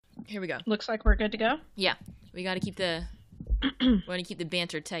Here we go. Looks like we're good to go. Yeah, we got to keep the we want to keep the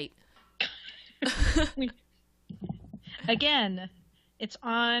banter tight. Again, it's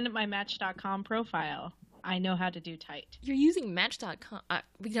on my Match.com profile. I know how to do tight. You're using Match.com.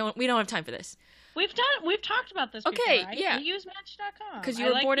 We don't have time for this. We've talked about this before, right? Yeah. I use Match.com. Because you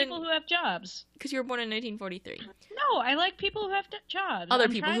were born people who have jobs. Because you were born in 1943. No, I like people who have jobs. Other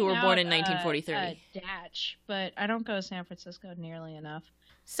people who were born in 1943. Datch, but I don't go to San Francisco nearly enough.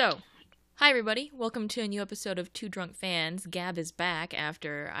 So, hi everybody. Welcome to a new episode of Two Drunk Fans. Gab is back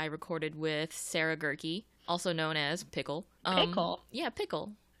after I recorded with Sarah Gerke, also known as Pickle. Pickle? Yeah,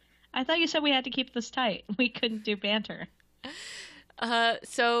 Pickle. I thought you said we had to keep this tight. We couldn't do banter.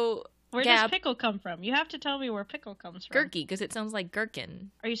 So... Where does pickle come from? You have to tell me where pickle comes from. Gerke, because it sounds like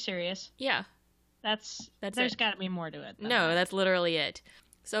gherkin. Are you serious? Yeah. There's got to be more to it. No, that's literally it.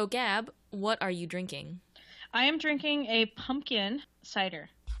 So, Gab, what are you drinking? I am drinking a pumpkin cider.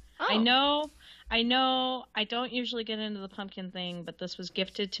 Oh. I know, I don't usually get into the pumpkin thing, but this was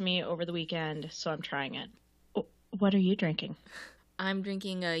gifted to me over the weekend, so I'm trying it. What are you drinking? I'm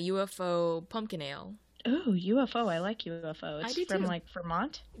drinking a UFO pumpkin ale. Ooh, UFO. I like UFO. It's from, like,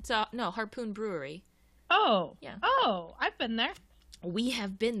 Vermont? It's Harpoon Brewery. Oh. Yeah. Oh, I've been there. We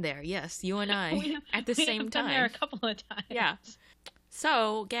have been there, yes. You and I, at the same time. We have been there a couple of times. Yeah.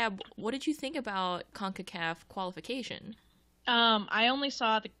 So, Gab, what did you think about CONCACAF qualification? I only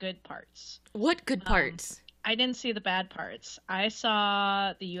saw the good parts. What good parts? I didn't see the bad parts. I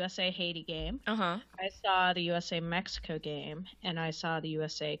saw the USA-Haiti game. Uh-huh. I saw the USA-Mexico game. And I saw the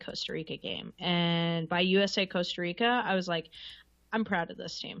USA-Costa Rica game. And by USA-Costa Rica, I was like, I'm proud of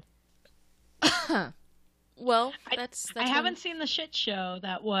this team. Well, I haven't seen the shit show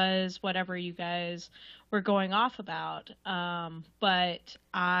that was whatever you guys were going off about. But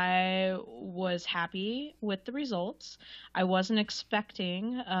I was happy with the results. I wasn't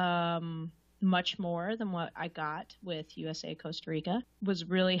expecting much more than what I got with USA Costa Rica. Was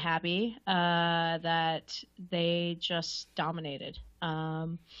really happy that they just dominated.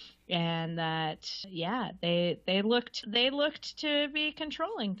 And that, yeah, they looked to be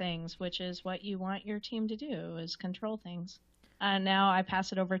controlling things, which is what you want your team to do, is control things. And now I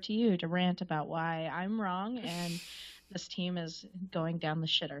pass it over to you to rant about why I'm wrong and this team is going down the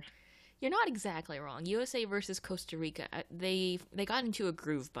shitter. You're not exactly wrong. USA versus Costa Rica, they got into a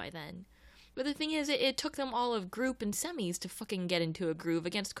groove by then. But the thing is, it took them all of group and semis to fucking get into a groove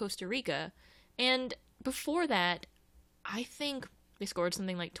against Costa Rica. And before that, I think they scored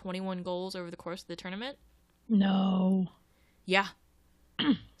something like 21 goals over the course of the tournament. No. Yeah.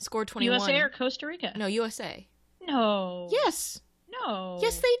 Scored 21. USA or Costa Rica? No, USA. No. Yes. No.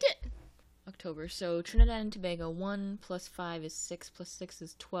 Yes, they did. October. So Trinidad and Tobago, 1 plus 5 is 6, plus 6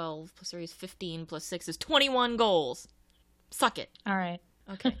 is 12, plus 3 is 15, plus 6 is 21 goals. Suck it. All right.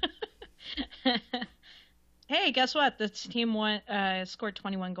 Okay. Hey, guess what? This team scored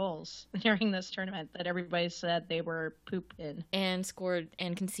 21 goals during this tournament that everybody said they were pooped in. And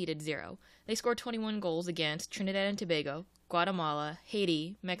conceded 0. They scored 21 goals against Trinidad and Tobago, Guatemala,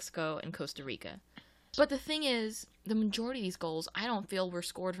 Haiti, Mexico, and Costa Rica. But the thing is, the majority of these goals I don't feel were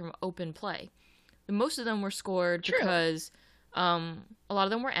scored from open play. Most of them were scored because a lot of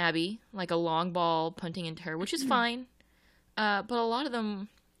them were Abby, like a long ball punting into her, which is fine. But a lot of them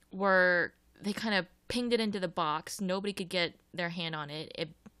they kind of pinged it into the box. Nobody could get their hand on it.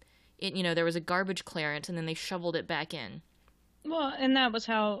 There was a garbage clearance, and then they shoveled it back in. Well, and that was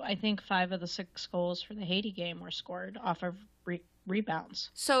how I think 5 of the 6 goals for the Haiti game were scored off of rebounds.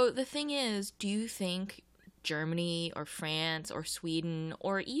 So the thing is, do you think Germany or France or Sweden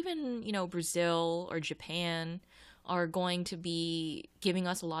or even, Brazil or Japan are going to be giving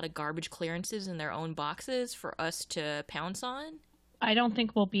us a lot of garbage clearances in their own boxes for us to pounce on? I don't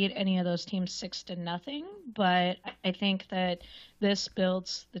think we'll beat any of those teams 6-0, but I think that this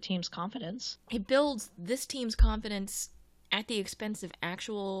builds the team's confidence. It builds this team's confidence at the expense of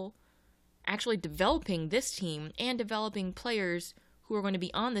actually developing this team and developing players who are going to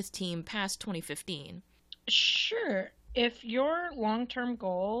be on this team past 2015. Sure. If your long-term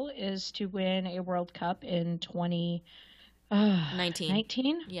goal is to win a World Cup in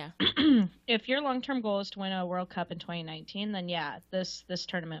 2019? Yeah. If your long-term goal is to win a World Cup in 2019, then yeah, this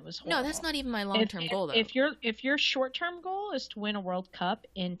tournament was horrible. No, that's not even my long-term goal, though. If your short-term goal is to win a World Cup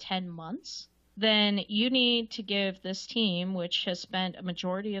in 10 months, then you need to give this team, which has spent a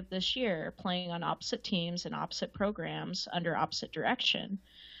majority of this year playing on opposite teams and opposite programs under opposite direction,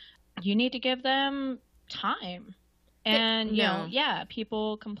 you need to give them time. And,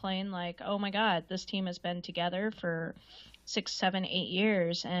 people complain like, oh my God, this team has been together for 6, 7, 8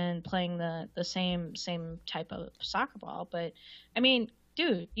 years and playing the same type of soccer ball. But, I mean,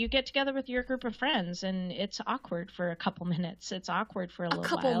 dude, you get together with your group of friends and it's awkward for a couple minutes. It's awkward for a little while. A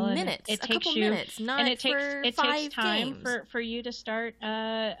couple minutes, not it for takes 5 time games. for you to start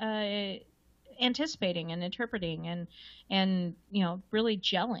anticipating and interpreting and really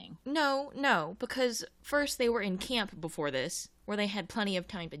gelling. No, because first they were in camp before this, where they had plenty of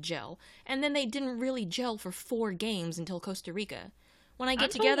time to gel, and then they didn't really gel for 4 games until Costa Rica. When I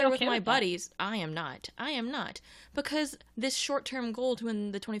get together with my buddies, I am not, because this short-term goal to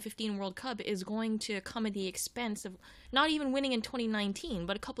win the 2015 World Cup is going to come at the expense of not even winning in 2019,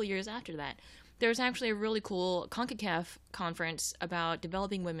 but a couple years after that. There's actually a really cool CONCACAF conference about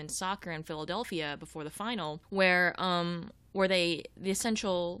developing women's soccer in Philadelphia before the final, where the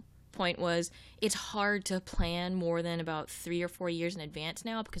essential point was it's hard to plan more than about 3 or 4 years in advance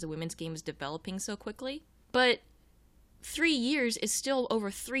now because the women's game is developing so quickly. But 3 years is still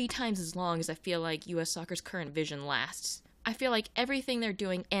over 3 times as long as I feel like U.S. soccer's current vision lasts. I feel like everything they're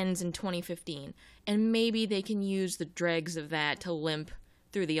doing ends in 2015, and maybe they can use the dregs of that to limp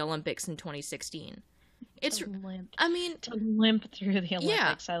through the Olympics in 2016. To limp through the Olympics.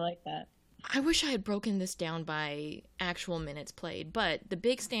 Yeah. I like that. I wish I had broken this down by actual minutes played, but the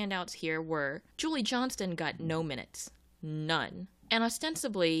big standouts here were Julie Johnston got no minutes. None. And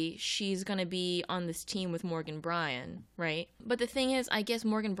ostensibly, she's going to be on this team with Morgan Bryan, right? But the thing is, I guess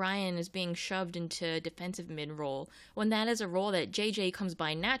Morgan Bryan is being shoved into defensive mid role when that is a role that JJ comes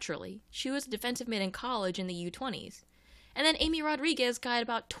by naturally. She was a defensive mid in college in the U20s. And then Amy Rodriguez got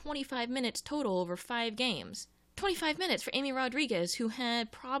about 25 minutes total over 5 games. 25 minutes for Amy Rodriguez, who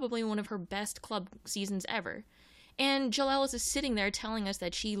had probably one of her best club seasons ever. And Jill Ellis is sitting there telling us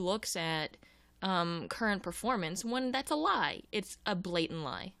that she looks at current performance when that's a lie. It's a blatant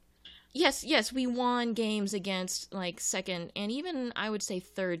lie. Yes, we won games against like second and even I would say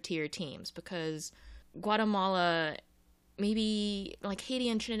third tier teams because Guatemala, maybe like Haiti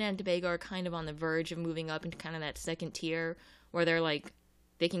and Trinidad and Tobago are kind of on the verge of moving up into kind of that second tier where they're like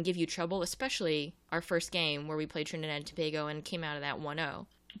they can give you trouble, especially our first game where we played Trinidad and Tobago and came out of that 1-0.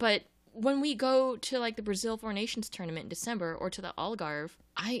 But when we go to like the Brazil Four Nations tournament in December or to the Algarve,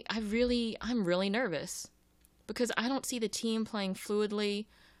 I'm really nervous because I don't see the team playing fluidly.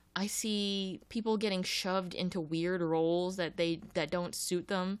 I see people getting shoved into weird roles that don't suit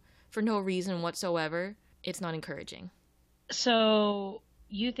them for no reason whatsoever. It's not encouraging. So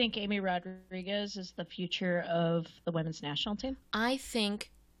you think Amy Rodriguez is the future of the women's national team? I think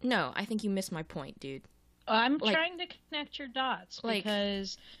you missed my point, dude. I'm trying to connect your dots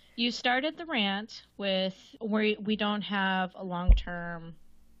because you started the rant with we don't have a long-term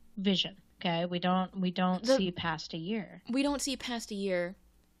vision. Okay, we don't see past a year. We don't see past a year,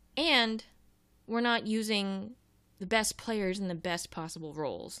 and we're not using the best players in the best possible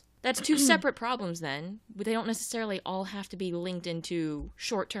roles. That's 2 separate problems then. But they don't necessarily all have to be linked into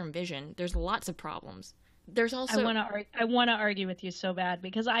short-term vision. There's lots of problems. There's also I want to argue with you so bad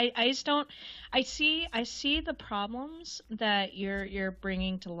because I just don't I see the problems that you're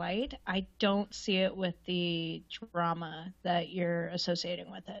bringing to light. I don't see it with the drama that you're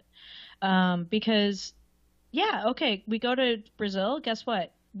associating with it. Because we go to Brazil, guess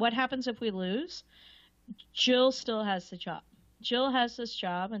what? What happens if we lose? Jill still has the job. Jill has this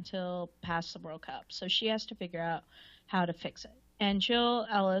job until past the World Cup, so she has to figure out how to fix it. And Jill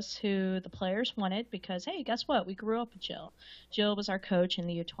Ellis, who the players wanted because, hey, guess what? We grew up with Jill. Jill was our coach in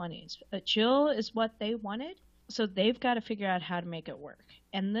the U20s. But Jill is what they wanted, so they've got to figure out how to make it work.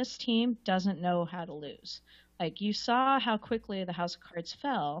 And this team doesn't know how to lose. Like, you saw how quickly the House of Cards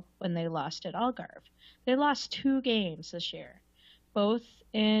fell when they lost at Algarve. They lost 2 games this year, both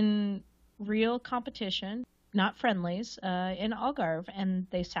in real competition, not friendlies, in Algarve, and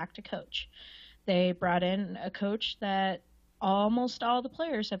they sacked a coach. They brought in a coach that almost all the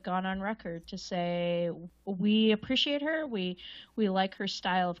players have gone on record to say, we appreciate her, we like her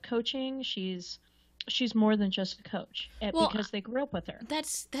style of coaching, she's more than just a coach, because they grew up with her.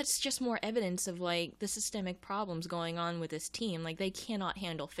 That's just more evidence of like the systemic problems going on with this team. Like, they cannot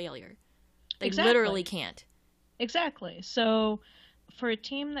handle failure. They literally can't. Exactly. So for a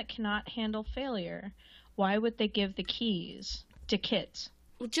team that cannot handle failure, why would they give the keys to kids?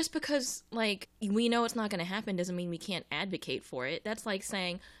 Well, just because, like, we know it's not going to happen doesn't mean we can't advocate for it. That's like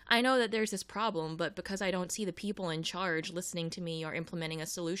saying, I know that there's this problem, but because I don't see the people in charge listening to me or implementing a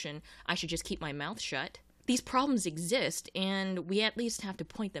solution, I should just keep my mouth shut. These problems exist, and we at least have to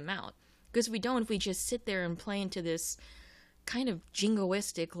point them out. Because if we just sit there and play into this kind of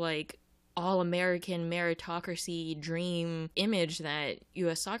jingoistic, like, all-American meritocracy dream image that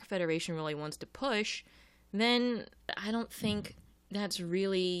U.S. Soccer Federation really wants to push, then I don't think that's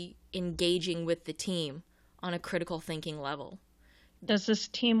really engaging with the team on a critical thinking level. Does this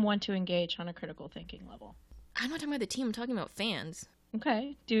team want to engage on a critical thinking level? I'm not talking about the team. I'm talking about fans.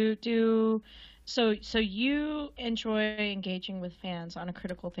 Okay. So you enjoy engaging with fans on a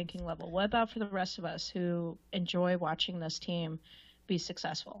critical thinking level. What about for the rest of us who enjoy watching this team be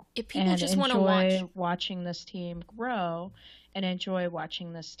successful? If people just want to watch, watching this team grow, and enjoy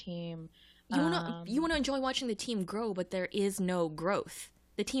watching this team. You want to enjoy watching the team grow, but there is no growth.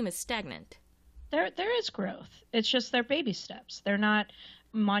 The team is stagnant. There is growth. It's just they're baby steps. They're not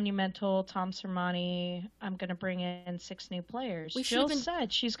monumental. Tom Sermani, I'm going to bring in 6 new players. Jill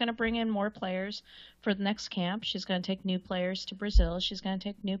said she's going to bring in more players for the next camp. She's going to take new players to Brazil. She's going to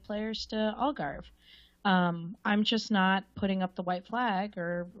take new players to Algarve. I'm just not putting up the white flag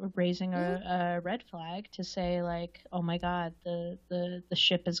or raising a red flag to say, like, oh my God, the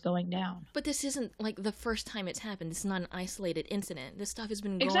ship is going down. But this isn't like the first time it's happened. This is not an isolated incident. This stuff has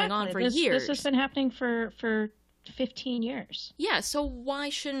been going on for years. This has been happening for 15 years. Yeah, so why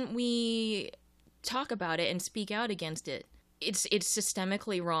shouldn't we talk about it and speak out against it? It's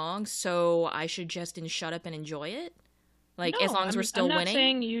systemically wrong, so I should just shut up and enjoy it? Like, no, as long as we're still winning? I'm not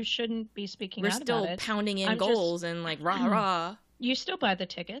saying you shouldn't be speaking out about it. We're still pounding in goals and, like, rah-rah. You still buy the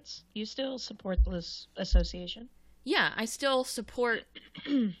tickets. You still support this association. Yeah, I still support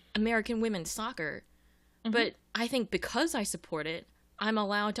American women's soccer. Mm-hmm. But I think because I support it, I'm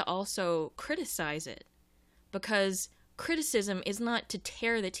allowed to also criticize it. Because criticism is not to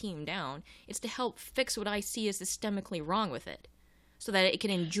tear the team down. It's to help fix what I see as systemically wrong with it. So that it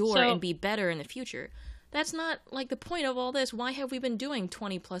can endure and be better in the future. That's not, like, the point of all this. Why have we been doing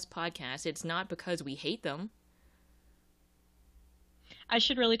 20-plus podcasts? It's not because we hate them. I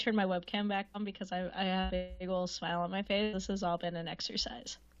should really turn my webcam back on because I have a big old smile on my face. This has all been an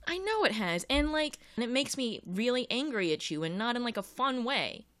exercise. I know it has. And it makes me really angry at you and not in, like, a fun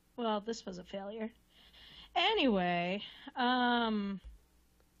way. Well, this was a failure. Anyway,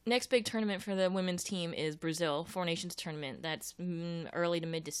 next big tournament for the women's team is Brazil, Four Nations tournament. That's early to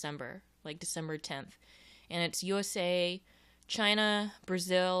mid-December, like December 10th. And it's USA, China,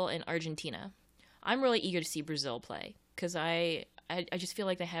 Brazil, and Argentina. I'm really eager to see Brazil play because I just feel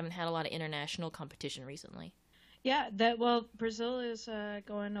like they haven't had a lot of international competition recently. Yeah, Brazil is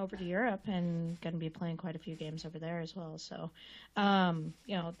going over to Europe and going to be playing quite a few games over there as well. So,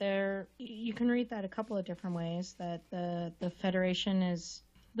 you can read that a couple of different ways. That the federation is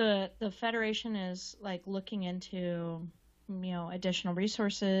the federation is like looking into additional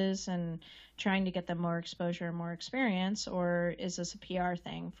resources and trying to get them more exposure and more experience, or is this a PR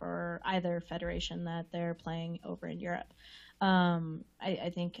thing for either federation that they're playing over in Europe?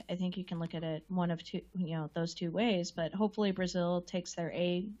 I think you can look at it one of two, those two ways, but hopefully Brazil takes their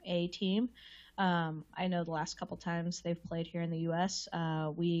A team. I know the last couple times they've played here in the U.S.,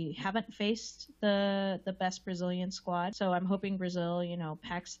 we haven't faced the best Brazilian squad, so I'm hoping Brazil,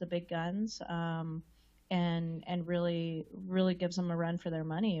 packs the big guns, and really gives them a run for their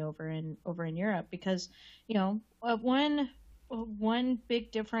money over in Europe, because one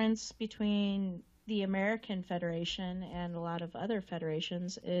big difference between the American Federation and a lot of other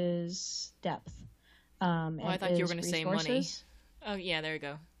federations is depth. I thought you were going to say money. Oh, yeah, there you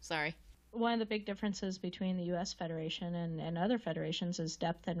go. Sorry. One of the big differences between the U.S. Federation and other federations is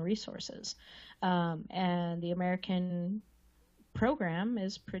depth and resources. And the American program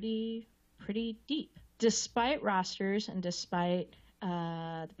is pretty deep. Despite rosters and despite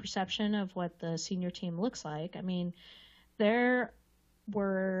the perception of what the senior team looks like, I mean, there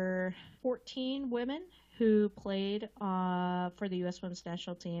were 14 women who played for the U.S. women's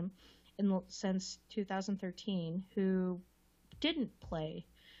national team since 2013 who didn't play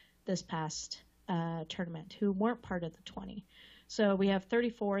this past tournament, who weren't part of the 20. So we have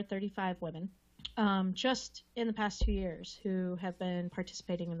 35 women just in the past 2 years who have been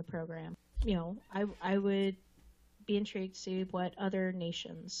participating in the program. I would be intrigued to see what other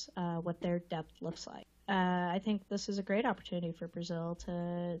nations, what their depth looks like. I think this is a great opportunity for Brazil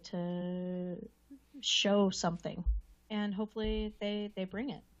to show something, and hopefully they bring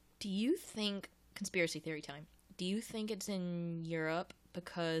it. Do you think, conspiracy theory time, do you think it's in Europe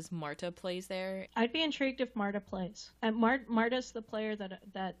because Marta plays there? I'd be intrigued if Marta plays. Marta's the player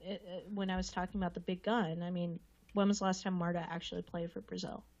that when I was talking about the big gun, I mean, when was the last time Marta actually played for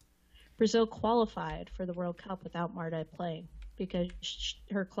Brazil? Brazil qualified for the World Cup without Marta playing because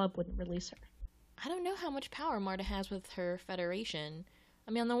her club wouldn't release her. I don't know how much power Marta has with her federation.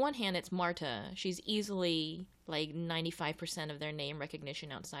 I mean, on the one hand, it's Marta. She's easily like 95% of their name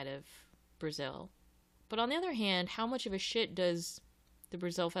recognition outside of Brazil. But on the other hand, how much of a shit does the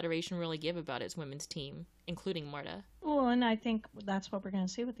Brazil Federation really give about its women's team, including Marta? Well, and I think that's what we're going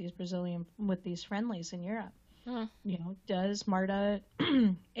to see with these friendlies in Europe. Does Marta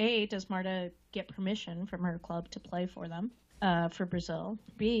does Marta get permission from her club to play for them, for Brazil?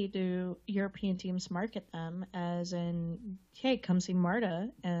 B, do European teams market them as in, hey, come see Marta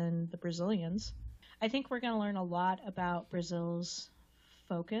and the Brazilians? I think we're going to learn a lot about Brazil's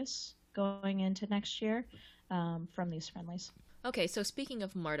focus going into next year from these friendlies. Okay, so speaking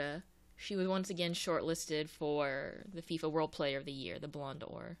of Marta, she was once again shortlisted for the FIFA World Player of the Year, the Ballon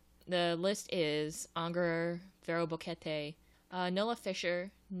D'Or. The list is Anger, Vero Boquete, Nola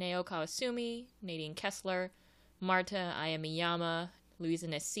Fisher, Nao Kawasumi, Nadine Kessler, Marta Ayamiyama, Louisa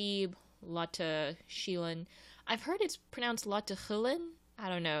Nassib, Lotte Schielan. I've heard it's pronounced Lotte Schielan. I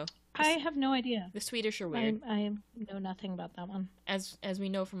don't know. I have no idea. The Swedish are weird. I know nothing about that one. As we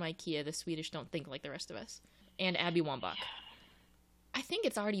know from IKEA, the Swedish don't think like the rest of us. And Abby Wambach. Yeah. I think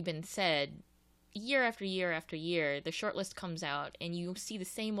it's already been said, year after year after year, the shortlist comes out and you see the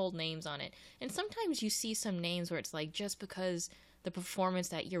same old names on it. And sometimes you see some names where it's like, just because the performance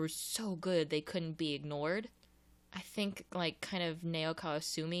that year was so good, they couldn't be ignored. I think, like, kind of Nao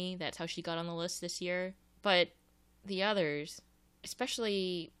Kawasumi, that's how she got on the list this year. But the others,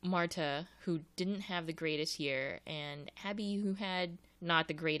 especially Marta, who didn't have the greatest year, and Abby, who had not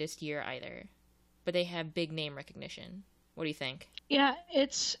the greatest year either. But they have big name recognition. What do you think? Yeah,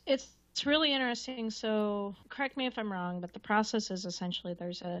 it's really interesting. So correct me if I'm wrong, but the process is essentially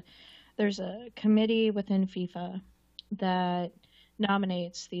there's a committee within FIFA that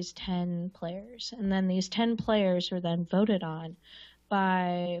nominates these 10 players, and then these 10 players are then voted on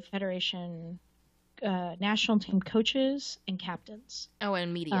by federation national team coaches and captains. Oh,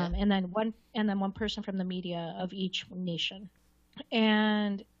 and media. And then one person from the media of each nation.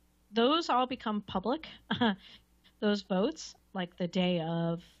 And those all become public. Those votes, like the day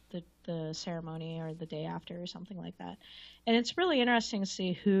of the ceremony or the day after or something like that. And it's really interesting to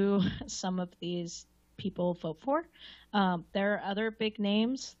see who some of these people vote for. There are other big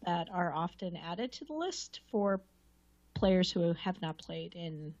names that are often added to the list for players who have not played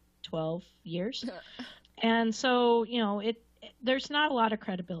in 12 years. And so, there's not a lot of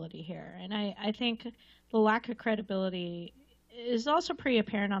credibility here. And I think the lack of credibility is also pretty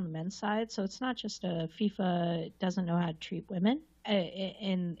apparent on the men's side. So it's not just FIFA doesn't know how to treat women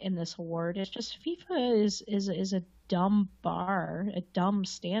in this award. It's just FIFA is a dumb bar, a dumb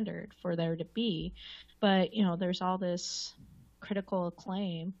standard for there to be. But, there's all this critical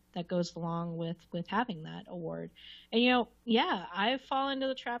acclaim that goes along with having that award. And, I fall into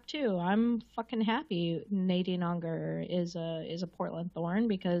the trap too. I'm fucking happy Nadine Unger is a Portland Thorn,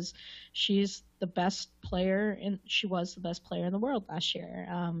 because she's the best player, and she was the best player in the world last year.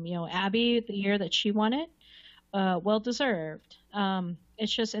 Abby, the year that she won it, well deserved.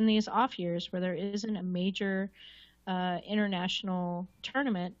 It's just in these off years where there isn't a major international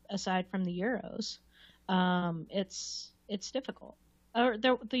tournament aside from the Euros. It's difficult. Or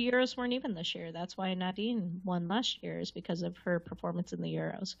the Euros weren't even this year. That's why Nadine won last year, is because of her performance in the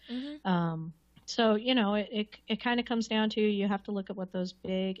Euros. Mm-hmm. So, it kind of comes down to, you have to look at what those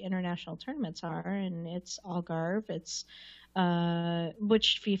big international tournaments are, and it's Algarve, it's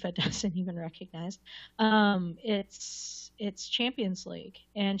which FIFA doesn't even recognize. It's Champions League,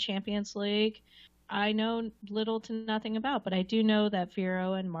 and Champions League I know little to nothing about, but I do know that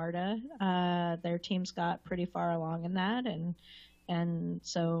Vero and Marta, their teams got pretty far along in that, and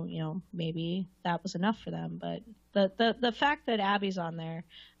so maybe that was enough for them. But the fact that Abby's on there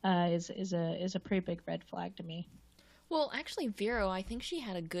is a pretty big red flag to me. Well, actually, Vero, I think she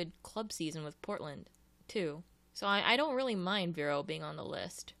had a good club season with Portland too, so I don't really mind Vero being on the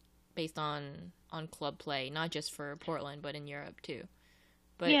list based on club play, not just for Portland but in Europe too.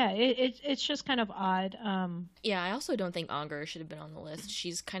 But, yeah, it's just kind of odd. Yeah, I also don't think Unger should have been on the list.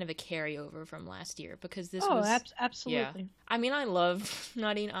 She's kind of a carryover from last year, because this was... absolutely. Yeah. I mean, I love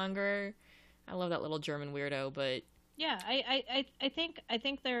Nadine Unger. I love that little German weirdo, but... Yeah, I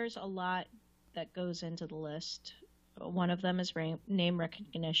think there's a lot that goes into the list. One of them is name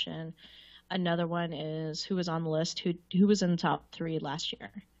recognition. Another one is who was on the list, who was in the top 3 last year.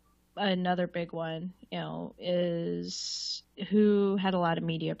 Another big one, is who had a lot of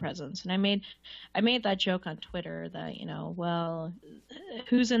media presence. And I made that joke on Twitter that, well,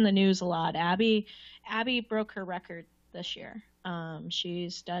 who's in the news a lot? Abby broke her record this year.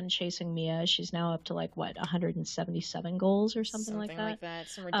 She's done chasing Mia. She's now up to 177 goals or something like that. Something like that.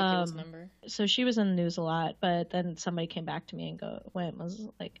 Some ridiculous number. So she was in the news a lot, but then somebody came back to me and was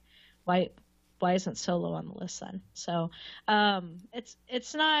like, why isn't Solo on the list then? So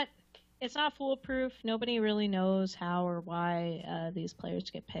it's not foolproof. Nobody really knows how or why these players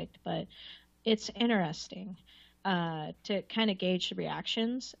get picked, but it's interesting. to kind of gauge the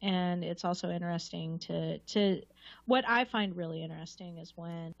reactions. And it's also interesting to what I find really interesting is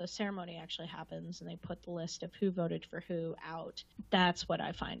when the ceremony actually happens and they put the list of who voted for who out. That's what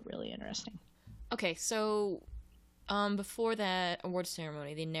I find really interesting. Okay, so before that award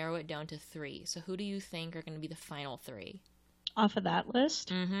ceremony, they narrow it down to 3. So who do you think are going to be the final 3? Off of that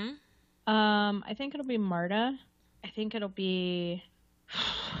list? Mm-hmm. I think it'll be Marta. I think it'll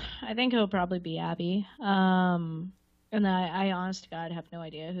probably be Abby. And I honest to God have no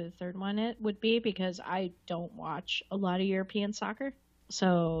idea who the third one it would be because I don't watch a lot of European soccer.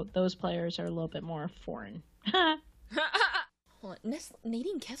 So those players are a little bit more foreign. Well,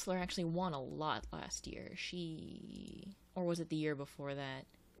 Nadine Kessler actually won a lot last year. Or was it the year before that?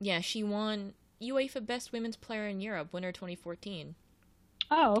 Yeah, she won UEFA Best Women's Player in Europe, winter 2014.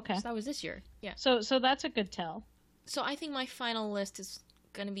 Oh, okay. So that was this year. Yeah. So that's a good tell. So I think my final list is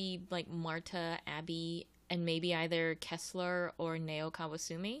gonna be like Marta, Abby, and maybe either Kessler or Nao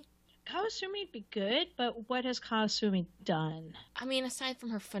Kawasumi. Kawasumi'd be good, but what has Kawasumi done? I mean, aside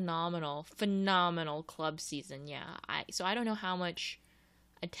from her phenomenal club season, yeah. So I don't know how much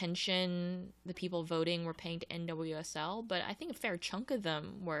attention the people voting were paying to NWSL, but I think a fair chunk of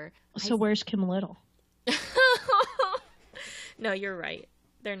them were. So where's Kim Little? No, you're right.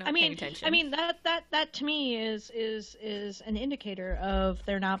 They're not paying attention. I mean that to me is an indicator of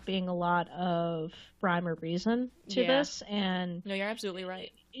there not being a lot of rhyme or reason to this. And no, you're absolutely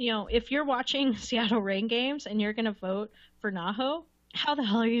right. You know, if you're watching Seattle Reign games and you're going to vote for Naho, how the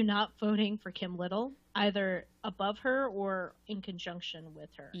hell are you not voting for Kim Little, either above her or in conjunction with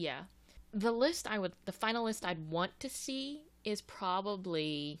her? Yeah, the final list I'd want to see is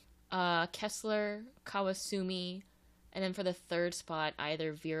probably Kessler, Kawasumi. And then for the third spot,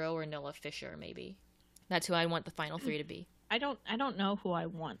 either Vero or Noah Fisher, maybe. That's who I want the final 3 to be. I don't know who I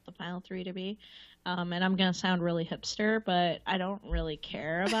want the final 3 to be. And I'm going to sound really hipster, but I don't really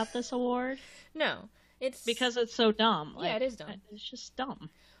care about this award. No. It's because it's so dumb. Yeah, it is dumb. It's just dumb.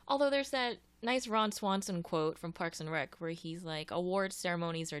 Although there's that nice Ron Swanson quote from Parks and Rec where he's like, award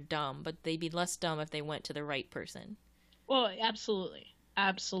ceremonies are dumb, but they'd be less dumb if they went to the right person. Well, absolutely.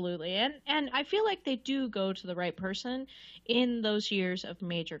 Absolutely. And I feel like they do go to the right person in those years of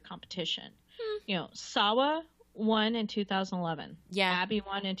major competition. You know, Sawa won in 2011. Yeah. Abby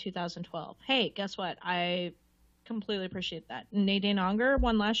won in 2012. Hey, guess what? I completely appreciate that. Nadine Onger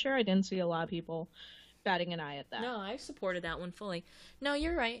won last year. I didn't see a lot of people batting an eye at that. No, I supported that one fully. No,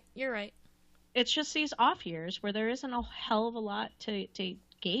 you're right. You're right. It's just these off years where there isn't a hell of a lot to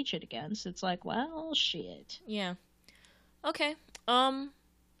gauge it against. It's like, well, shit. Yeah. Okay.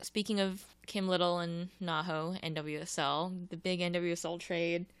 Speaking of Kim Little and Naho, NWSL, the big NWSL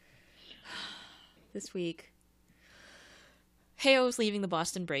trade this week. Heyo's leaving the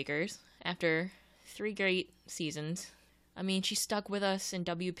Boston Breakers after 3 great seasons. I mean, she stuck with us in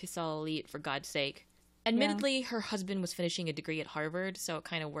WPSL Elite, for God's sake. Admittedly, her husband was finishing a degree at Harvard, so it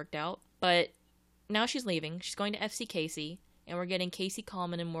kind of worked out. But now she's leaving. She's going to FCKC, and we're getting Casey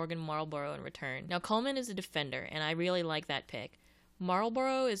Coleman and Morgan Marlborough in return. Now, Coleman is a defender, and I really like that pick.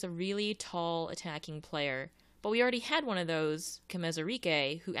 Marlborough is a really tall attacking player, but we already had one of those,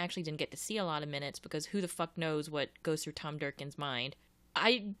 Kamezarike, who actually didn't get to see a lot of minutes because who the fuck knows what goes through Tom Durkin's mind.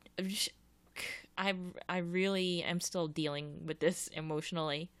 I really am still dealing with this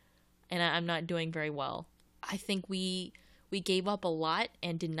emotionally, and I'm not doing very well. I think we gave up a lot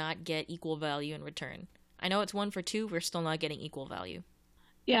and did not get equal value in return. I know it's 1 for 2, we're still not getting equal value.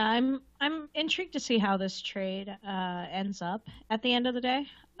 Yeah, I'm intrigued to see how this trade ends up at the end of the day.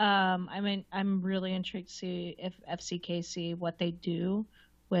 I'm really intrigued to see if FCKC what they do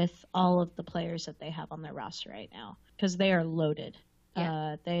with all of the players that they have on their roster right now, because they are loaded.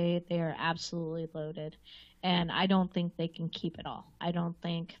 Yeah. They are absolutely loaded, and I don't think they can keep it all. I don't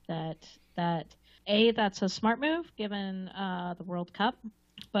think that that's a smart move given the World Cup,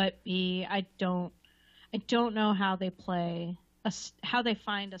 but B, I don't know how they play. How they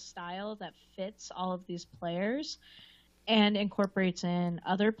find a style that fits all of these players and incorporates in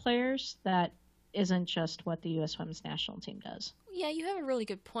other players that isn't just what the U.S. Women's National Team does. Yeah, you have a really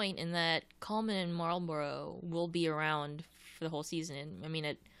good point in that Coleman and Marlborough will be around for the whole season. I mean,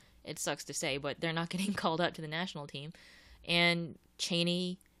 it sucks to say, but they're not getting called up to the national team. And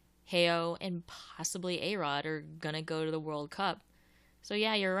Cheney, Heyo, and possibly A-Rod are going to go to the World Cup. So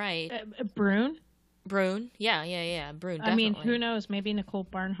yeah, you're right. Brune? Yeah. Brune, definitely. I mean, who knows? Maybe Nicole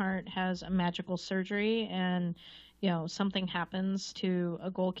Barnhart has a magical surgery and, something happens to a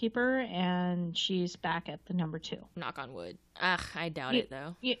goalkeeper and she's back at the number 2. Knock on wood. I doubt it,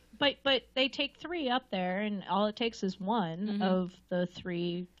 though. Yeah, but they take 3 up there, and all it takes is one of the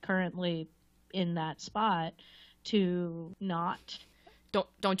 3 currently in that spot to not.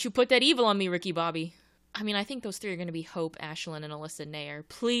 Don't you put that evil on me, Ricky Bobby. I mean, I think those three are going to be Hope, Ashlyn, and Alyssa Nair.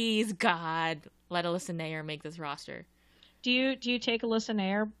 Please, God, let Alyssa Nair make this roster. Do you take Alyssa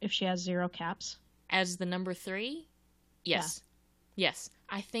Nair if she has 0 caps? As the number 3? Yes. Yeah. Yes.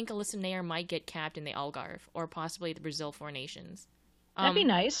 I think Alyssa Nair might get capped in the Algarve, or possibly the Brazil Four Nations. That'd be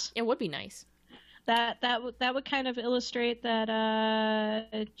nice. It would be nice. That would kind of illustrate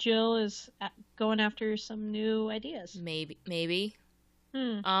that Jill is going after some new ideas. Maybe.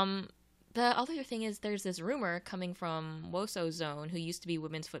 The other thing is there's this rumor coming from Woso Zone, who used to be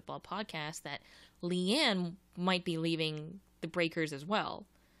Women's Football Podcast, that Leanne might be leaving the Breakers as well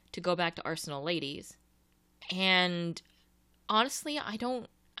to go back to Arsenal Ladies. And honestly, I don't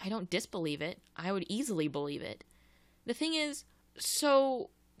disbelieve it. I would easily believe it. The thing is, so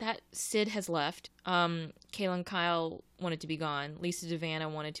that Sid has left. Kaylin Kyle wanted to be gone. Lisa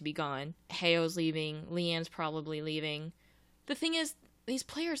Devanna wanted to be gone. Heyo's leaving. Leanne's probably leaving. The thing is, these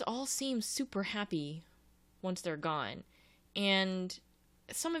players all seem super happy once they're gone. And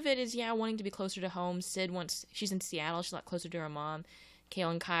some of it is, wanting to be closer to home. Sid she's in Seattle, she's a lot closer to her mom.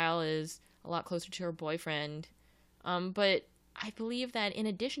 Kaylin Kyle is a lot closer to her boyfriend. But I believe that in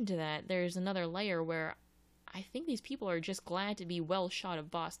addition to that, there's another layer where I think these people are just glad to be well shot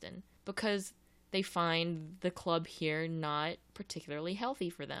of Boston because they find the club here not particularly healthy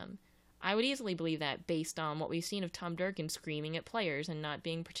for them. I would easily believe that based on what we've seen of Tom Durkin screaming at players and not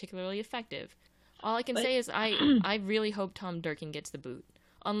being particularly effective. All I can say is I really hope Tom Durkin gets the boot.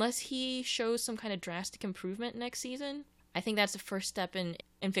 Unless he shows some kind of drastic improvement next season, I think that's the first step in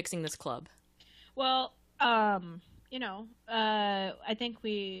fixing this club. Well, I think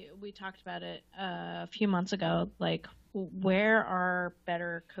we talked about it a few months ago. Like, where are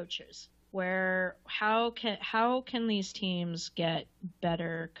better coaches? How can these teams get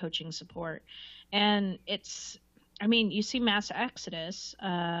better coaching support? And you see mass exodus.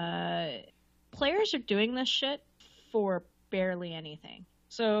 Players are doing this shit for barely anything.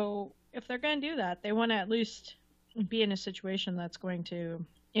 So if they're going to do that, they want to at least be in a situation that's going to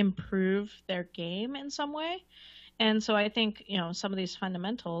improve their game in some way. And so I think, some of these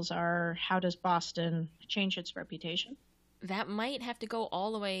fundamentals are, how does Boston change its reputation? That might have to go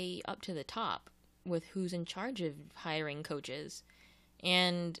all the way up to the top with who's in charge of hiring coaches.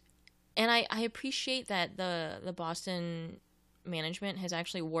 And I appreciate that the Boston management has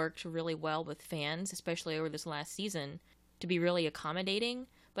actually worked really well with fans, especially over this last season, to be really accommodating.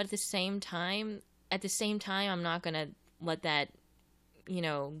 But at the same time, I'm not going to let that,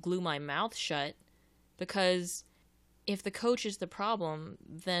 glue my mouth shut, because if the coach is the problem,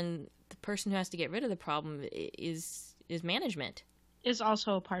 then the person who has to get rid of the problem is management. Is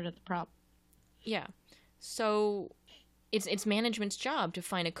also a part of the problem. Yeah. So it's management's job to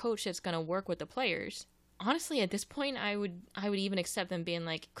find a coach that's going to work with the players. Honestly, at this point, I would even accept them being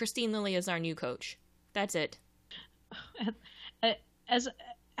like, Christine Lilly is our new coach. That's it.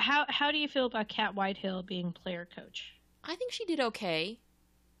 How do you feel about Kat Whitehill being player coach? I think she did okay,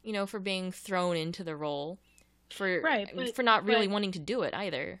 for being thrown into the role, for not really wanting to do it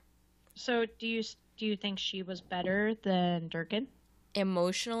either. So do you think she was better than Durkin?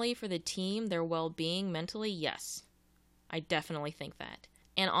 Emotionally, for the team, their well-being, mentally, yes. I definitely think that.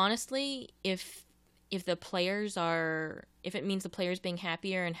 And honestly, if it means the players being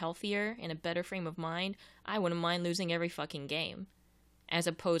happier and healthier in a better frame of mind, I wouldn't mind losing every fucking game, as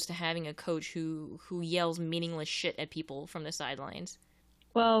opposed to having a coach who yells meaningless shit at people from the sidelines.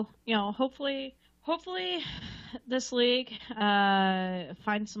 Well, hopefully this league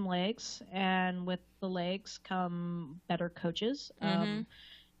finds some legs, and with the legs come better coaches. Mm-hmm.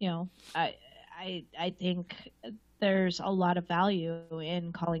 I think there's a lot of value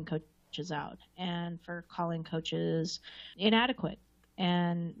in calling coaches out and for calling coaches inadequate.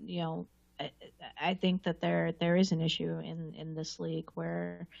 And, I think that there is an issue in this league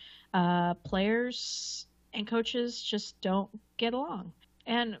where players and coaches just don't get along.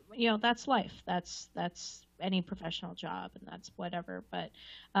 And, that's life. That's any professional job, and that's whatever. But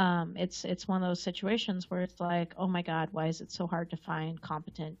it's one of those situations where it's like, oh my God, why is it so hard to find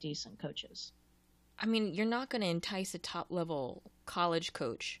competent, decent coaches? I mean, you're not going to entice a top-level college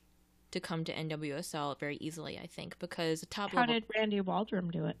coach to come to NWSL very easily, I think, because How did Randy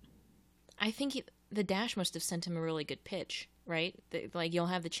Waldrum do it? I think the Dash must have sent him a really good pitch, right? You'll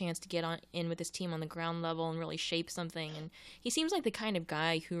have the chance to get in with this team on the ground level and really shape something. And he seems like the kind of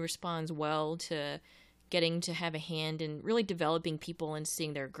guy who responds well to getting to have a hand in really developing people and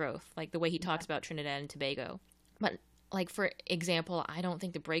seeing their growth, like the way he talks about Trinidad and Tobago. But, for example, I don't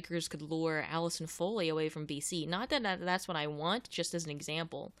think the Breakers could lure Allison Foley away from BC. Not that that's what I want, just as an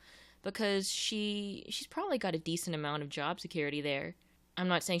example. because she's probably got a decent amount of job security there. I'm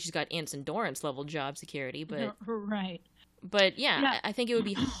not saying she's got Anson Dorrance level job security, but right. But yeah, I think it would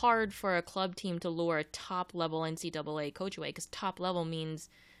be hard for a club team to lure a top level NCAA coach away, because top level means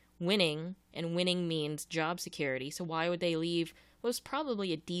winning, and winning means job security. So why would they leave what's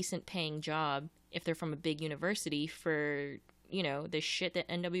probably a decent paying job if they're from a big university for, the shit that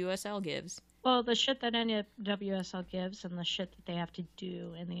NWSL gives? Well, the shit that NWSL gives and the shit that they have to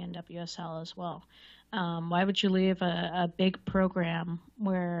do in the NWSL as well. Why would you leave a big program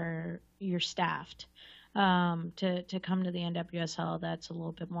where you're staffed to come to the NWSL that's a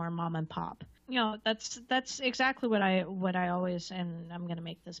little bit more mom and pop? That's exactly what I always, and I'm going to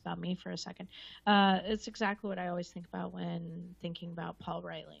make this about me for a second. It's exactly what I always think about when thinking about Paul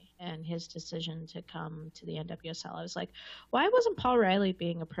Riley and his decision to come to the NWSL. I was like, why wasn't Paul Riley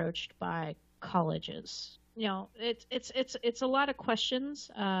being approached by colleges? It's a lot of questions,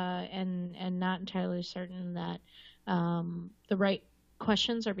 and not entirely certain that the right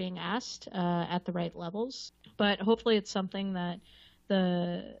questions are being asked at the right levels. But hopefully it's something that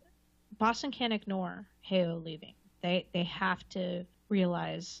the Boston can't ignore Heo leaving. They have to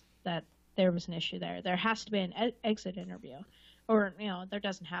realize that there was an issue there. There has to be an exit interview. Or, there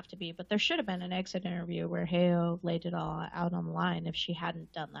doesn't have to be, but there should have been an exit interview where Heo laid it all out on the line if she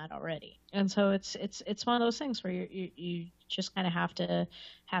hadn't done that already. And so it's one of those things where you just kind of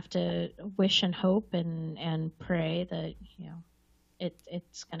have to wish and hope and pray that,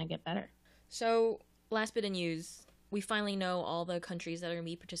 it's going to get better. So, last bit of news. We finally know all the countries that are going to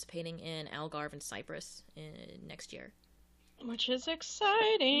be participating in Algarve and Cyprus next year. Which is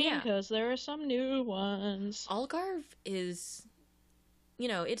exciting, because there are some new ones. Algarve is,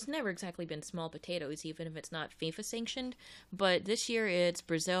 it's never exactly been small potatoes, even if it's not FIFA sanctioned. But this year it's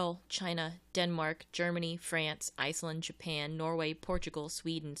Brazil, China, Denmark, Germany, France, Iceland, Japan, Norway, Portugal,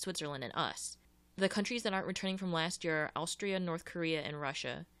 Sweden, Switzerland, and us. The countries that aren't returning from last year are Austria, North Korea, and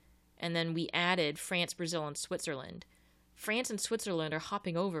Russia. And then we added France, Brazil, and Switzerland. France and Switzerland are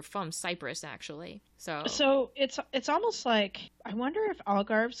hopping over from Cyprus, actually. So it's almost like, I wonder if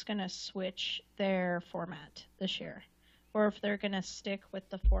Algarve's going to switch their format this year, or if they're going to stick with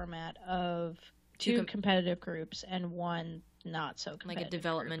the format of two competitive groups and one not so competitive, like a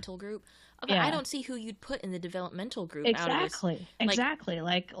developmental group. Okay, yeah. I don't see who you'd put in the developmental group. Exactly.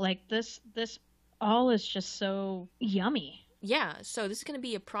 Like this all is just so yummy. Yeah, so this is going to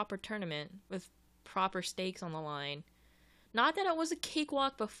be a proper tournament with proper stakes on the line. Not that it was a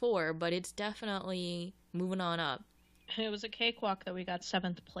cakewalk before, but it's definitely moving on up. It was a cakewalk that we got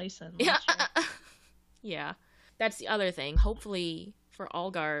 7th place in last year. Yeah, that's the other thing. Hopefully for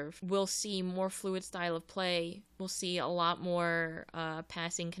Algarve, we'll see more fluid style of play. We'll see a lot more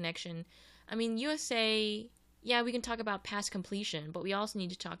passing connection. I mean, USA, yeah, we can talk about pass completion, but we also need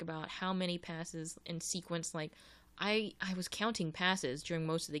to talk about how many passes in sequence. Like, I was counting passes during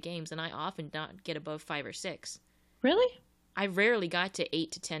most of the games, and I often not get above 5 or 6. Really? I rarely got to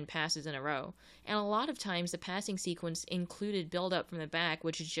 8 to 10 passes in a row. And a lot of times the passing sequence included build-up from the back,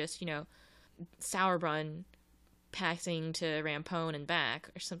 which is just, Sauerbrunn passing to Rampone and back,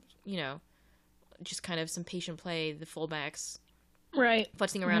 or some, just kind of some patient play, the fullbacks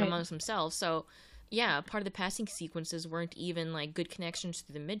futzing around amongst themselves. So, yeah, part of the passing sequences weren't even, like, good connections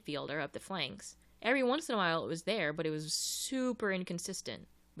to the midfield or up the flanks. Every once in a while it was there, but it was super inconsistent,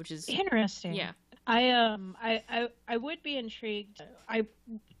 which is interesting. Yeah. I would be intrigued. I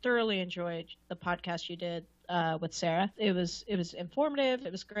thoroughly enjoyed the podcast you did with Sarah. It was informative.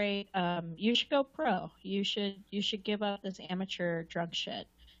 It was great. You should go pro. You should give up this amateur drunk shit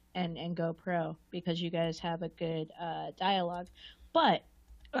and go pro, because you guys have a good dialogue. But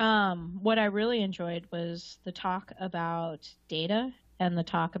what I really enjoyed was the talk about data and the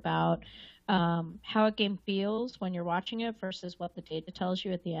talk about how a game feels when you're watching it versus what the data tells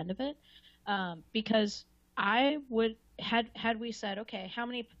you at the end of it. Because I would had we said, okay,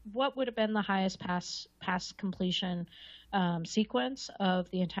 what would have been the highest pass completion sequence of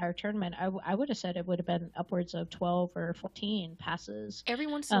the entire tournament? I would have said it would have been upwards of 12 or 14 passes. Every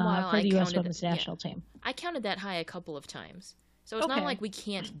once in a while, for the U.S. women's national team. I counted that high a couple of times, so it's not like we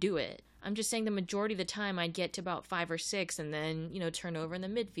can't do it. I'm just saying the majority of the time I'd get to about 5 or 6 and then, turn over in the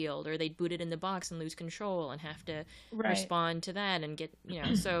midfield, or they'd boot it in the box and lose control and have to respond to that and get,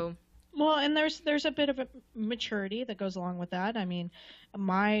 so. Well, and there's a bit of a maturity that goes along with that. I mean,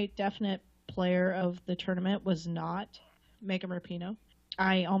 my definite player of the tournament was not Megan Rapinoe.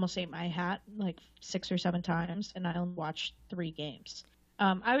 I almost ate my hat like 6 or 7 times, and I only watched 3 games.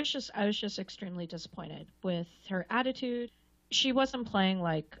 I was just extremely disappointed with her attitude. She wasn't playing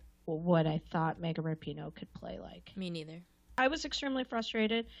like what I thought Megan Rapinoe could play like. Me neither. I was extremely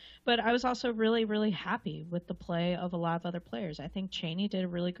frustrated, but I was also really, really happy with the play of a lot of other players. I think Cheney did a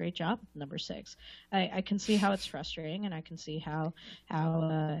really great job with number 6. I can see how it's frustrating, and I can see how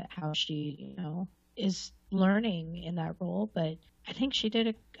she, is learning in that role. But I think she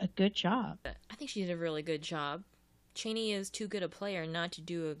did a good job. I think she did a really good job. Cheney is too good a player not to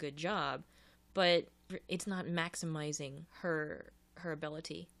do a good job, but it's not maximizing her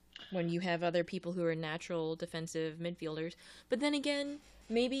ability when you have other people who are natural defensive midfielders. But then again,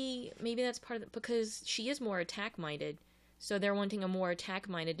 maybe that's part of it because she is more attack minded, so they're wanting a more attack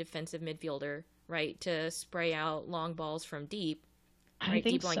minded defensive midfielder, right, to spray out long balls from deep. Right, I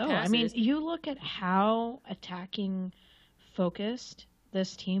think deep so. passes. I mean, you look at how attacking focused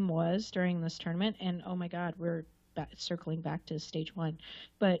this team was during this tournament, and oh my God, we're circling back to stage 1.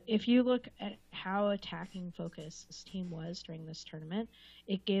 But if you look at how attacking focused this team was during this tournament,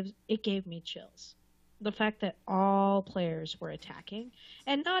 it gave me chills. The fact that all players were attacking,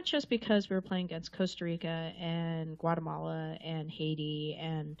 and not just because we were playing against Costa Rica and Guatemala and Haiti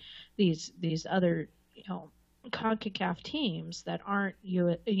and these other CONCACAF teams that aren't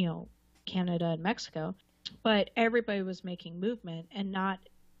Canada and Mexico, but everybody was making movement and not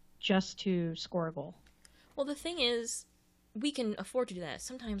just to score a goal. Well, the thing is, we can afford to do that.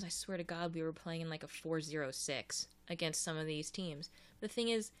 Sometimes I swear to God we were playing in like a 4-0-6 against some of these teams. The thing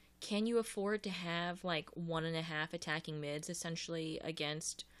is, can you afford to have like 1.5 attacking mids essentially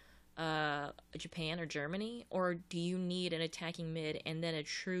against Japan or Germany? Or do you need an attacking mid and then a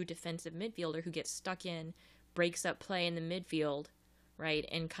true defensive midfielder who gets stuck in, breaks up play in the midfield, right,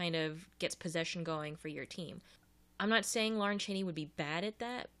 and kind of gets possession going for your team? I'm not saying Lauren Cheney would be bad at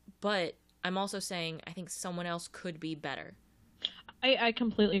that, but I'm also saying I think someone else could be better. I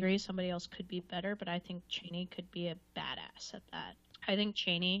completely agree. Somebody else could be better, but I think Cheney could be a badass at that. I think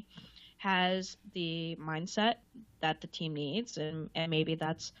Cheney has the mindset that the team needs, and maybe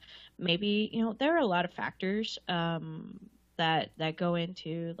there are a lot of factors that go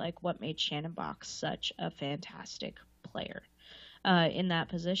into like what made Shannon Box such a fantastic player in that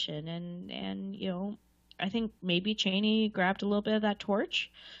position, and I think maybe Cheney grabbed a little bit of that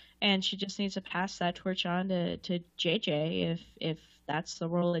torch, and she just needs to pass that torch on to JJ if that's the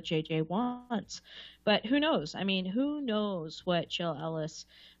role that JJ wants. But who knows? I mean, who knows what Jill Ellis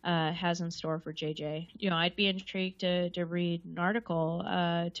has in store for JJ? I'd be intrigued to read an article,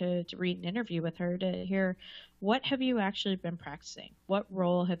 to read an interview with her to hear what have you actually been practicing? What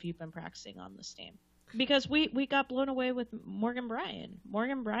role have you been practicing on this team? Because we got blown away with Morgan Bryan.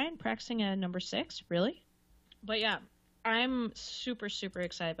 Morgan Bryan practicing at number 6, really? But yeah, I'm super, super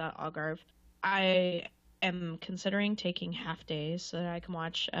excited about Algarve. I am considering taking half days so that I can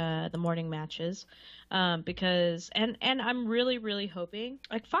watch the morning matches because I'm really, really hoping,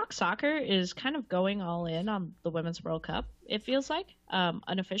 like, Fox Soccer is kind of going all in on the Women's World Cup, it feels like,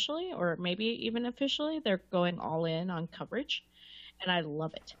 unofficially, or maybe even officially, they're going all in on coverage, and I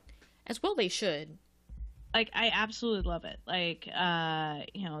love it. As well they should. Like, I absolutely love it. Like,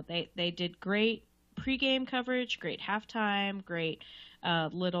 they did great pregame coverage, great halftime, great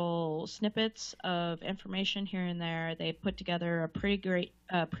little snippets of information here and there. They put together a pretty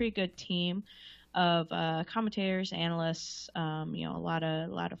good team of commentators, analysts, a lot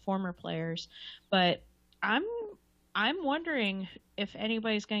of former players. But I'm wondering if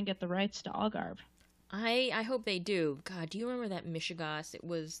anybody's going to get the rights to Algarve. I hope they do. God, do you remember that Michigas? It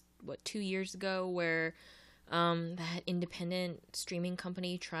was 2 years ago where that independent streaming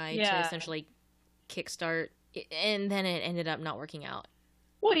company tried to essentially kickstart it, and then it ended up not working out.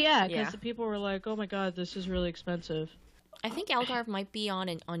 Well, yeah, because the people were like, "Oh my God, this is really expensive." I think Algarve might be on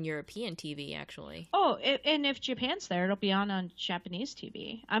European TV actually. Oh, and if Japan's there, it'll be on Japanese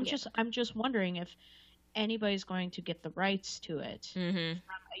TV. I'm just wondering if anybody's going to get the rights to it from a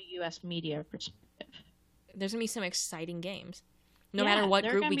U.S. media perspective. There's gonna be some exciting games. No matter what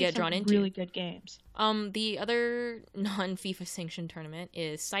group we get drawn into. Really good games. The other non-FIFA sanctioned tournament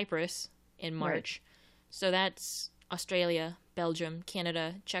is Cyprus in March. Right. So that's Australia, Belgium,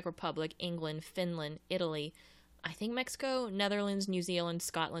 Canada, Czech Republic, England, Finland, Italy, I think Mexico, Netherlands, New Zealand,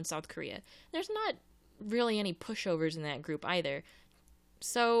 Scotland, South Korea. There's not really any pushovers in that group either.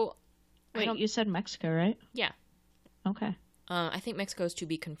 So wait, you said Mexico, right? Yeah. Okay. I think Mexico's to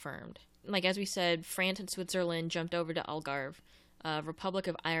be confirmed. Like as we said, France and Switzerland jumped over to Algarve. Republic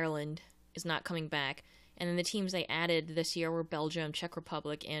of Ireland is not coming back. And then the teams they added this year were Belgium, Czech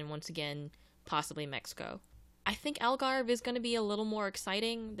Republic, and once again, possibly Mexico. I think Algarve is going to be a little more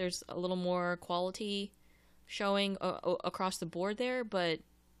exciting. There's a little more quality showing across the board there, but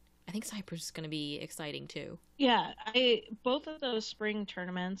I think Cyprus is going to be exciting too. Yeah, both of those spring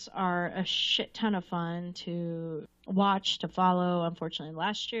tournaments are a shit ton of fun to watch, to follow. Unfortunately,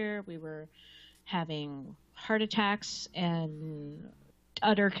 last year we were having heart attacks and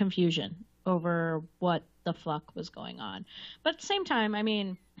utter confusion over what the fuck was going on. But at the same time, I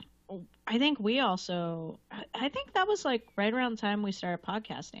mean, I think I think that was like right around the time we started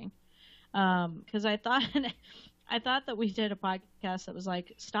podcasting. Because I thought I thought that we did a podcast that was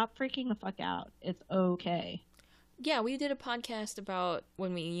like, stop freaking the fuck out. It's okay. Yeah, we did a podcast about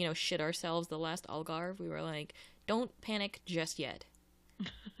when we, shit ourselves the last Algarve. We were like, don't panic just yet.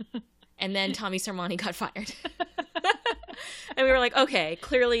 And then Tommy Sermani got fired. And we were like, okay,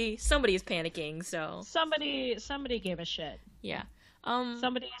 clearly somebody's panicking, so. Somebody gave a shit. Yeah.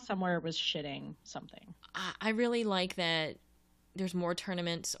 Somebody somewhere was shitting something. I really like that there's more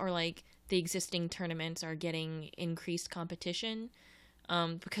tournaments, or like the existing tournaments are getting increased competition,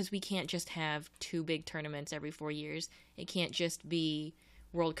 because we can't just have 2 big tournaments every 4 years. It can't just be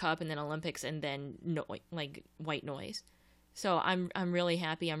World Cup and then Olympics and then white noise. So I'm really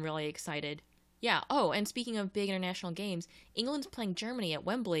happy. I'm really excited. Yeah. Oh, and speaking of big international games, England's playing Germany at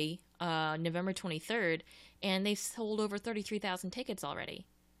Wembley, November 23rd, and they've sold over 33,000 tickets already.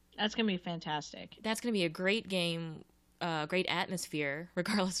 That's gonna be fantastic. That's gonna be a great game. Great atmosphere,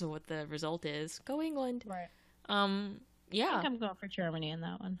 regardless of what the result is. Go England. Right. Yeah. I think I'm going for Germany in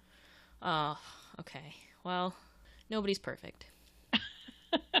that one. Oh, okay. Well, nobody's perfect.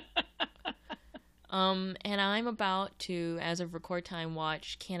 And I'm about to, as of record time,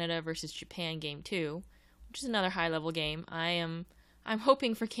 watch Canada versus Japan game 2, which is another high-level game. I'm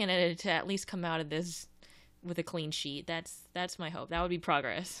hoping for Canada to at least come out of this with a clean sheet. That's my hope. That would be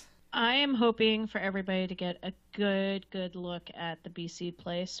progress. I am hoping for everybody to get a good look at the BC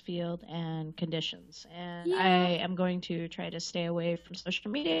Place field and conditions. And yeah. I am going to try to stay away from social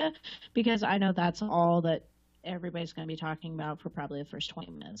media because I know that's all that everybody's going to be talking about for probably the first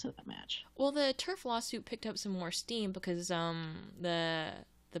 20 minutes of that match. Well, the turf lawsuit picked up some more steam because the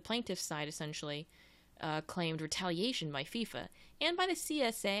plaintiff's side essentially claimed retaliation by FIFA and by the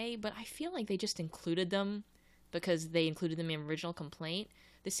CSA, but I feel like they just included them because they included them in the original complaint.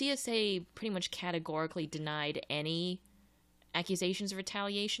 The CSA pretty much categorically denied any accusations of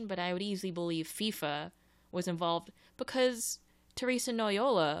retaliation, but I would easily believe FIFA was involved because Teresa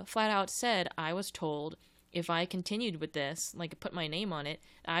Noyola flat out said, I was told if I continued with this, like put my name on it,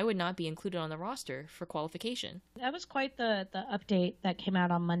 I would not be included on the roster for qualification. That was quite the update that came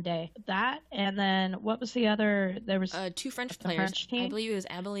out on Monday. That, and then what was the other? There was 2 French players. French team? I believe it was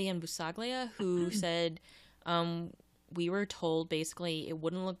Abeli and Busaglia who said, we were told basically it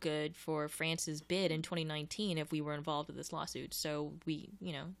wouldn't look good for France's bid in 2019 if we were involved with this lawsuit. So we,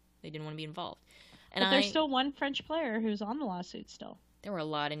 they didn't want to be involved. And but there's still one French player who's on the lawsuit still. There were a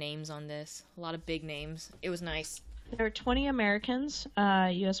lot of names on this, a lot of big names. It was nice. There were 20 Americans,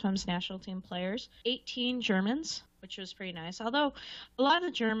 USWNT's national team players, 18 Germans, which was pretty nice. Although a lot of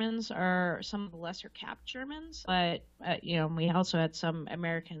the Germans are some of the lesser capped Germans, but we also had some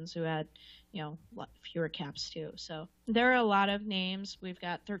Americans who had fewer caps too. So there are a lot of names. We've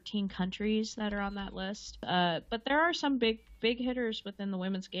got 13 countries that are on that list. But there are some big hitters within the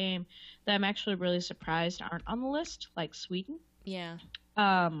women's game that I'm actually really surprised aren't on the list, like Sweden. Yeah.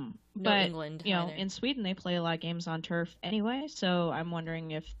 But England. In Sweden they play a lot of games on turf anyway, so I'm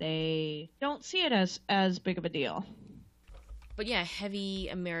wondering if they don't see it as big of a deal. But yeah, heavy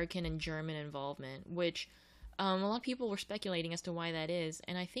American and German involvement, which a lot of people were speculating as to why that is,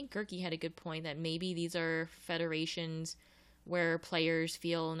 and I think Gerke had a good point that maybe these are federations where players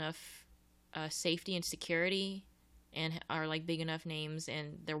feel enough safety and security and are like big enough names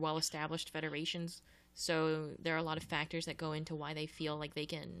and they're well-established federations. So there are a lot of factors that go into why they feel like they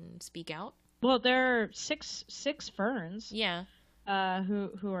can speak out. Well, there are six ferns. Yeah.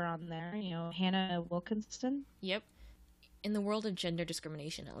 Who are on there? Hannah Wilkinson. Yep. In the world of gender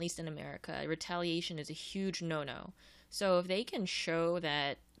discrimination, at least in America, retaliation is a huge no-no. So if they can show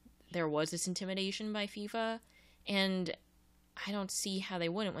that there was this intimidation by FIFA, and I don't see how they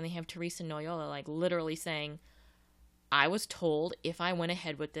wouldn't when they have Teresa Noyola like literally saying, I was told if I went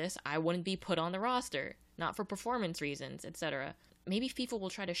ahead with this, I wouldn't be put on the roster, not for performance reasons, etc. Maybe FIFA will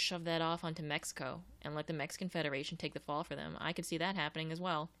try to shove that off onto Mexico and let the Mexican Federation take the fall for them. I could see that happening as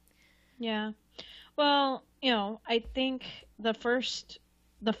well. Yeah. Well, I think the first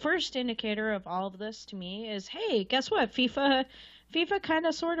indicator of all of this to me is, hey, guess what? FIFA kind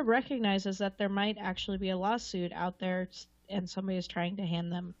of sort of recognizes that there might actually be a lawsuit out there and somebody is trying to hand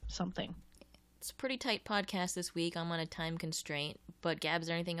them something. It's a pretty tight podcast this week. I'm on a time constraint. But, Gab, is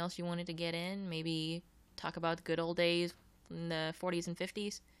there anything else you wanted to get in? Maybe talk about the good old days in the 40s and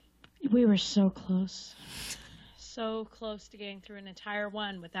 50s? We were so close. So close to getting through an entire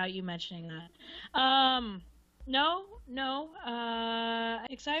one without you mentioning that. No.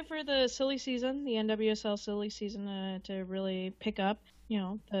 Excited for the silly season, the NWSL silly season to really pick up. You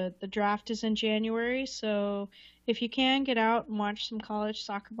know, the draft is in January, so if you can, get out and watch some college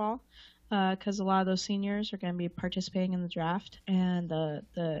soccer ball, because a lot of those seniors are going to be participating in the draft and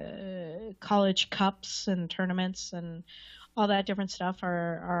the college cups and tournaments and all that different stuff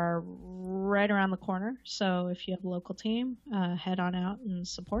are right around the corner. So if you have a local team, head on out and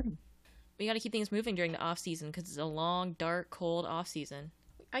support them. We got to keep things moving during the off season because it's a long, dark, cold off season.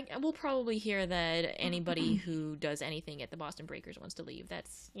 I will probably hear that anybody who does anything at the Boston Breakers wants to leave.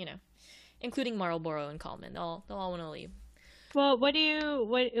 That's, including Marlborough and Coleman. They'll all want to leave. Well, what do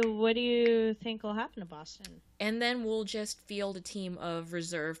you think will happen to Boston? And then we'll just field a team of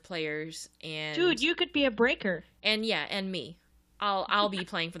reserve players and dude, you could be a breaker. And me. I'll be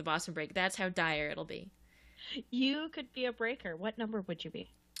playing for the Boston Break. That's how dire it'll be. You could be a breaker. What number would you be?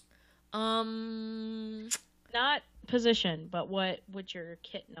 Not position, but what would your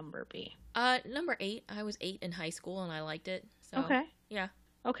kit number be? Number 8. I was 8 in high school and I liked it. So, okay. Yeah.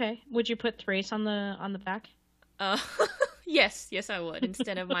 Okay. Would you put Thrace on the back? Yes, I would,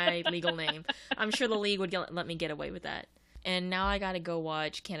 instead of my legal name. I'm sure the league would let me get away with that. And now I gotta go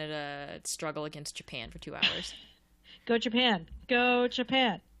watch Canada struggle against Japan for 2 hours. Go Japan. Go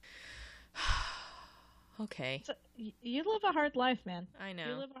Japan. Okay. You live a hard life, man. I know.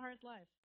 You live a hard life.